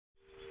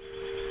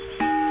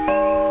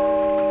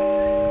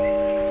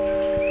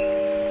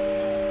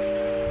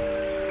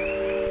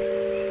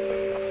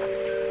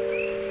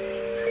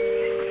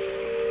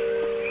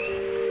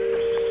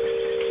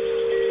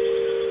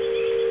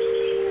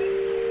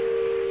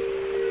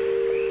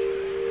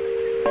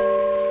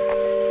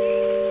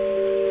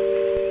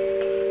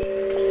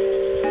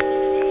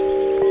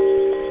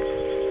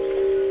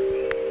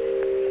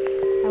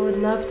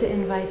to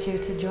invite you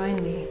to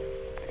join me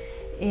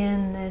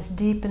in this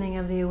deepening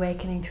of the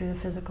awakening through the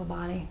physical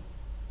body.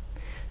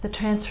 The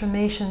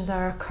transformations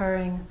are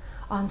occurring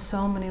on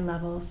so many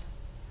levels.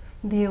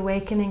 The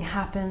awakening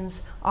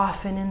happens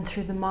often in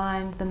through the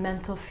mind, the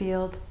mental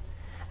field,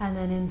 and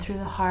then in through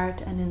the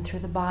heart and in through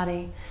the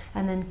body,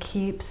 and then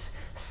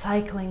keeps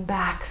cycling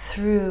back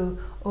through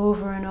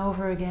over and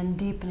over again,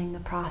 deepening the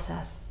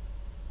process.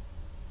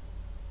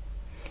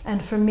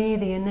 And for me,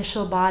 the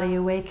initial body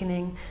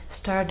awakening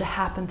started to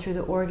happen through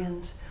the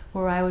organs,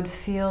 where I would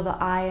feel the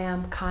I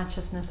am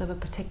consciousness of a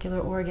particular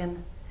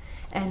organ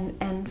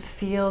and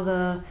feel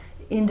the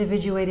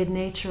individuated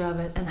nature of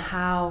it and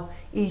how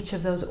each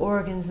of those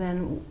organs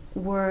then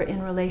were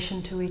in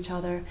relation to each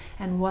other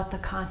and what the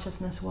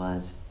consciousness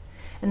was.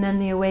 And then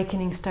the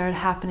awakening started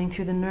happening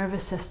through the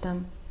nervous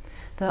system,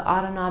 the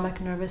autonomic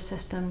nervous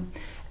system,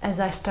 as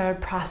I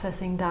started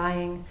processing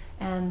dying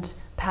and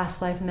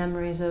past life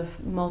memories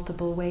of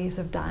multiple ways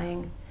of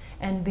dying,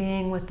 and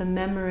being with the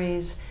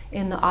memories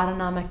in the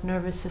autonomic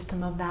nervous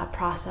system of that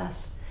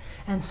process,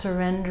 and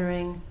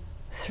surrendering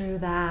through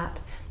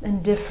that,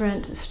 and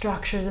different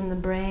structures in the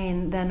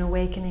brain then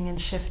awakening and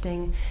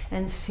shifting,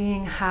 and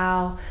seeing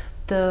how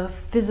the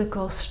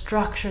physical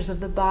structures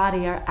of the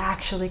body are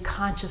actually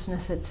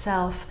consciousness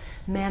itself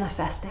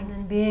manifesting,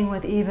 and being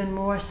with even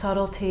more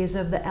subtleties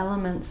of the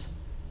elements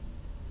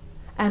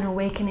and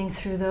awakening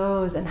through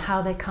those and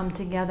how they come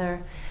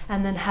together,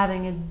 and then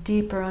having a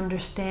deeper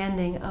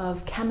understanding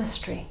of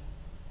chemistry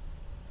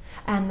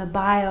and the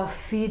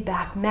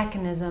biofeedback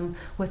mechanism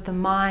with the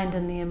mind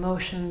and the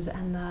emotions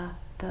and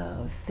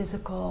the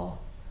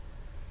physical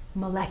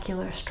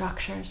molecular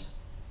structures.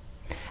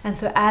 And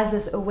so as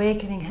this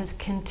awakening has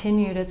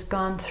continued, it's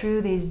gone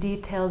through these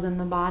details in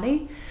the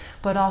body,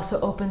 but also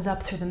opens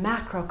up through the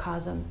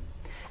macrocosm.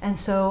 And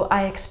so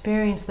I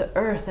experience the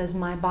earth as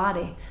my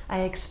body. I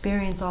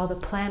experience all the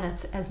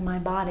planets as my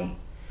body,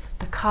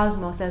 the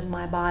cosmos as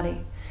my body.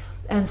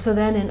 And so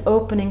then in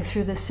opening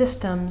through the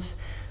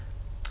systems,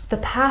 the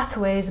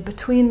pathways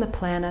between the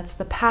planets,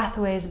 the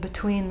pathways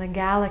between the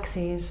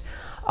galaxies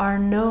are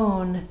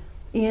known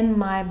in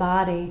my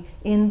body,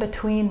 in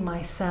between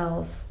my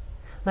cells.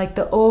 Like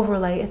the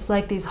overlay, it's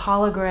like these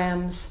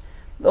holograms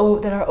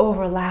that are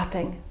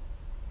overlapping.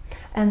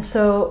 And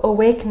so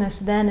awakeness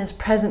then is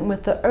present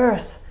with the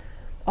earth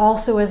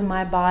also as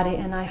my body,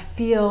 and I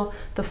feel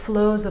the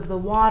flows of the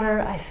water,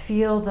 I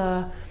feel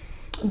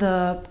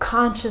the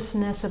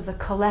consciousness of the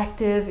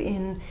collective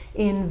in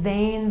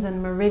veins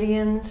and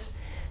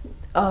meridians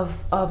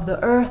of the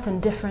earth,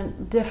 and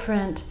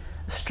different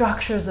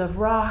structures of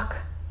rock,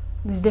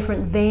 these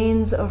different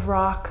veins of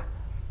rock.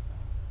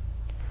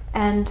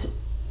 And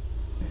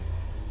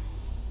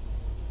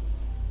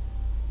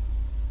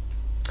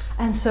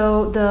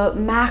so the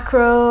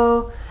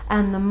macro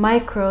and the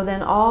micro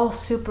then all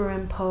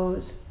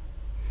superimpose.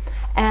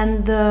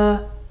 And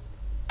I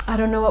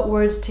don't know what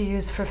words to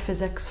use for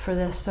physics for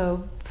this,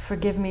 so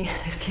forgive me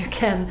if you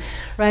can,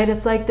 right?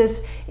 It's like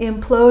this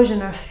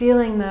implosion, or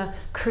feeling the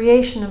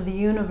creation of the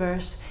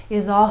universe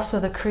is also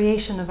the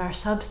creation of our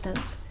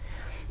substance.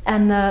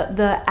 And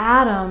the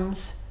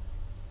atoms,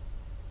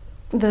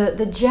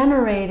 the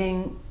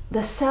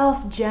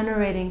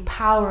self-generating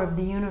power of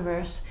the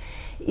universe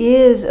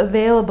is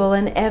available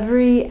in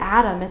every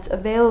atom. It's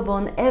available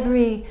in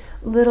every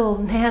little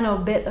nano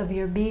bit of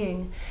your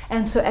being.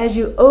 And so as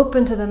you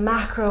open to the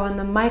macro and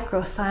the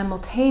micro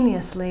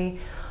simultaneously,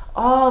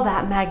 all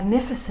that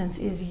magnificence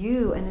is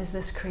you and is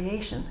this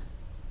creation.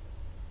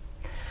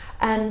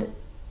 And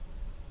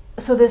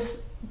so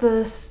this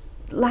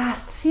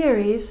last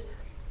series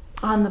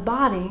on the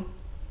body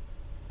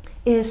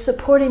is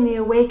supporting the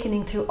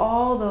awakening through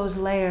all those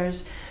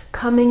layers,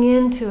 coming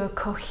into a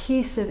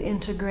cohesive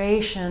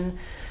integration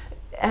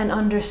and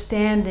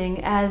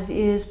understanding as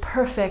is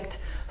perfect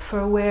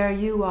for where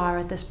you are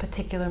at this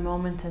particular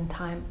moment in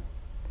time.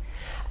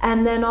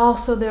 And then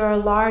also there are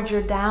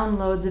larger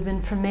downloads of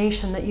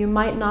information that you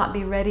might not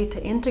be ready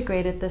to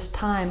integrate at this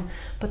time,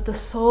 but the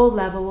soul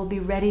level will be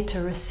ready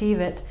to receive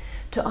it,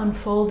 to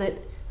unfold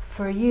it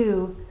for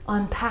you,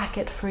 unpack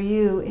it for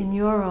you in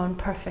your own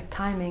perfect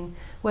timing,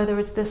 whether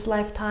it's this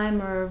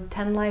lifetime or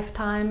 10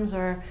 lifetimes,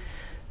 or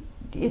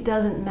it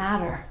doesn't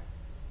matter,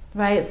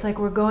 right? It's like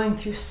we're going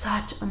through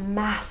such a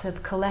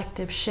massive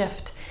collective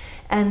shift,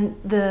 and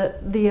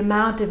the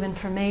amount of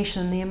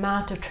information, the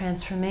amount of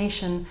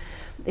transformation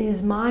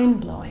is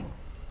mind-blowing.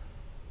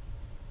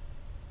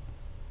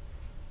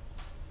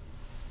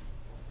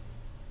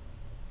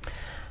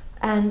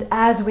 And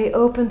as we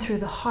open through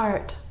the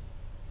heart,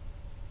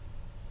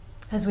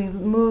 as we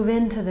move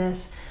into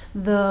this,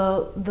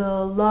 the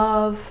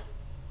love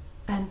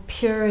and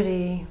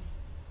purity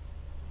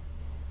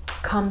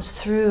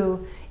comes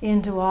through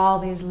into all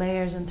these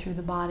layers and through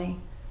the body.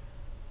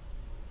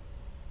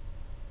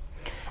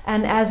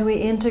 And as we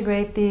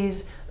integrate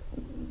these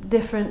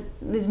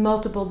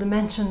multiple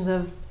dimensions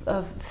of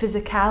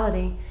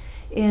physicality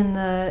in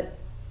the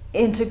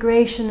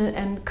integration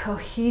and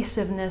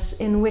cohesiveness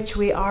in which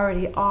we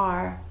already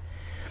are,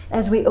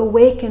 as we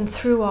awaken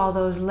through all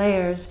those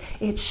layers,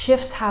 it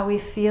shifts how we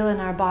feel in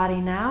our body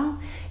now.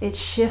 It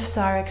shifts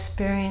our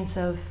experience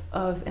of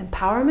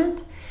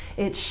empowerment.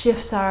 It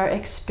shifts our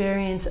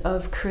experience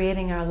of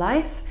creating our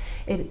life.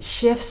 It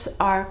shifts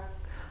our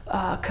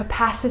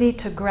capacity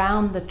to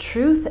ground the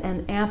truth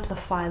and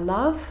amplify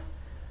love.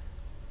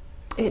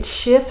 It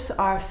shifts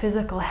our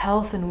physical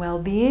health and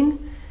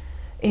well-being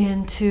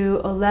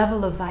into a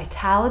level of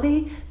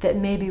vitality that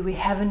maybe we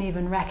haven't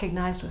even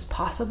recognized was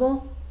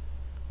possible.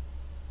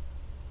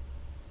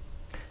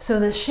 So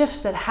the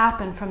shifts that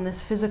happen from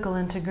this physical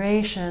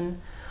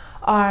integration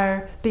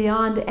are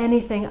beyond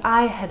anything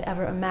I had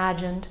ever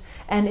imagined,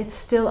 and it's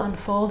still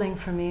unfolding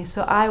for me.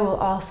 So I will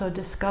also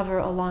discover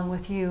along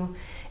with you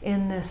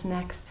in this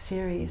next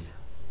series.